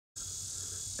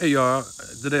Hey y'all,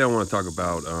 today I want to talk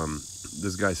about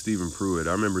this guy Stephen Pruitt.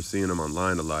 I remember seeing him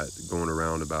online a lot, going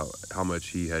around about how much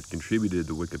he had contributed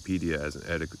to Wikipedia as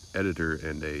an editor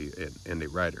and a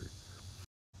writer.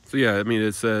 So yeah, I mean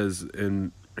it says,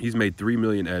 and he's made 3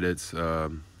 million edits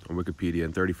on Wikipedia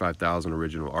and 35,000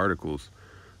 original articles.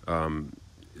 Um,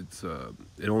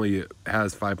 it only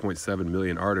has 5.7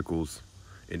 million articles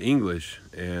in English,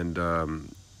 and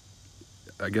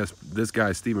I guess this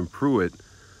guy Stephen Pruitt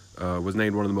was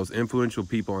named one of the most influential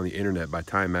people on the internet by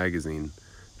Time magazine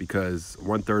because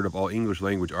 1/3 of all English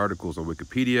language articles on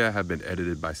Wikipedia have been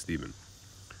edited by Stephen.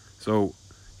 So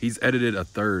he's edited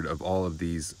 1/3 of all of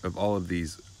these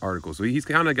articles. So he's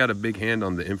kind of got a big hand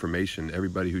on the information.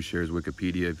 Everybody who shares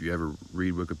Wikipedia, if you ever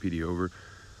read Wikipedia over,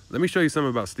 let me show you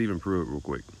something about Stephen Pruitt real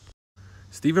quick.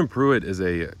 Stephen Pruitt is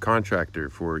a contractor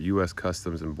for U.S.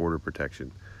 Customs and Border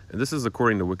Protection. And this is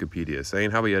according to Wikipedia,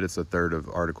 saying how he edits 1/3 of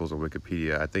articles on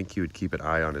Wikipedia. I think he would keep an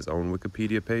eye on his own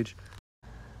Wikipedia page.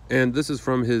 And this is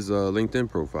from his LinkedIn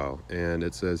profile. And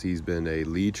it says he's been a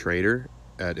lead trainer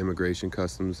at Immigration,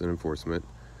 Customs, and Enforcement.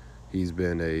 He's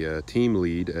been a team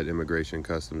lead at Immigration,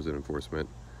 Customs, and Enforcement.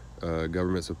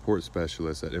 Government support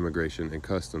specialist at Immigration and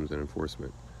Customs and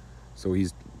Enforcement. So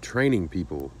he's training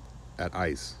people at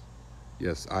ICE.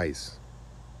 Yes, ICE.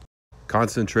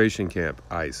 Concentration camp,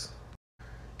 ICE.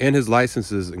 And his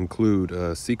licenses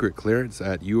include secret clearance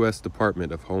at U.S.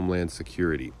 Department of Homeland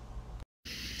Security.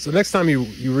 So next time you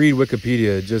read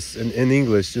Wikipedia, just in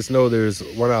English, just know there's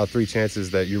 1 out of 3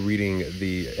 chances that you're reading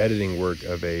the editing work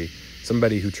of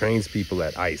somebody who trains people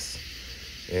at ICE.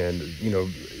 And,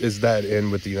 is that in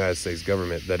with the United States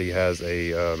government, that he has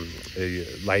a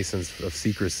license of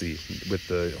secrecy with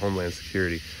the Homeland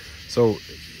Security. So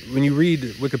when you read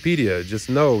Wikipedia, just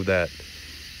know that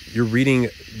you're reading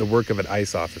the work of an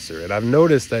ICE officer. And I've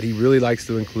noticed that he really likes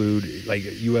to include like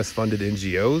US funded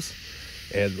NGOs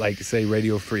and like say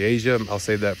Radio Free Asia. I'll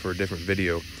save that for a different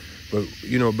video.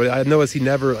 But I noticed he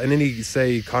never, and any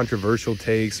say controversial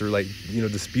takes or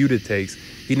disputed takes,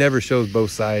 he never shows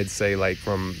both sides, say like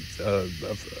from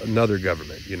another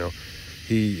government.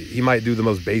 He might do the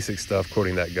most basic stuff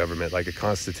quoting that government, like a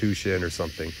constitution or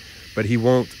something, but he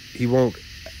won't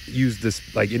use this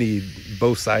like any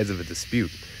both sides of a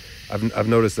dispute. I've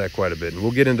noticed that quite a bit, and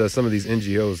we'll get into some of these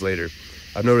NGOs later.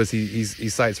 I've noticed he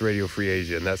cites Radio Free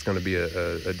Asia, and that's going to be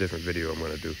a different video I'm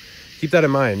going to do. Keep that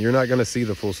in mind. You're not going to see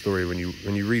the full story when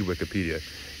you read Wikipedia.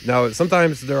 Now,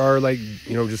 sometimes there are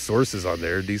just sources on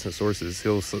there, decent sources.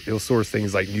 He'll source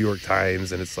things like New York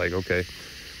Times, and it's like, okay,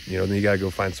 then you got to go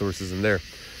find sources in there.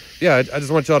 Yeah, I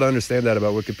just want y'all to understand that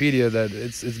about Wikipedia, that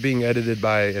it's being edited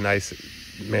by an ICE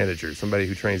manager, somebody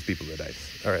who trains people at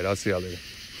ICE. All right, I'll see y'all later.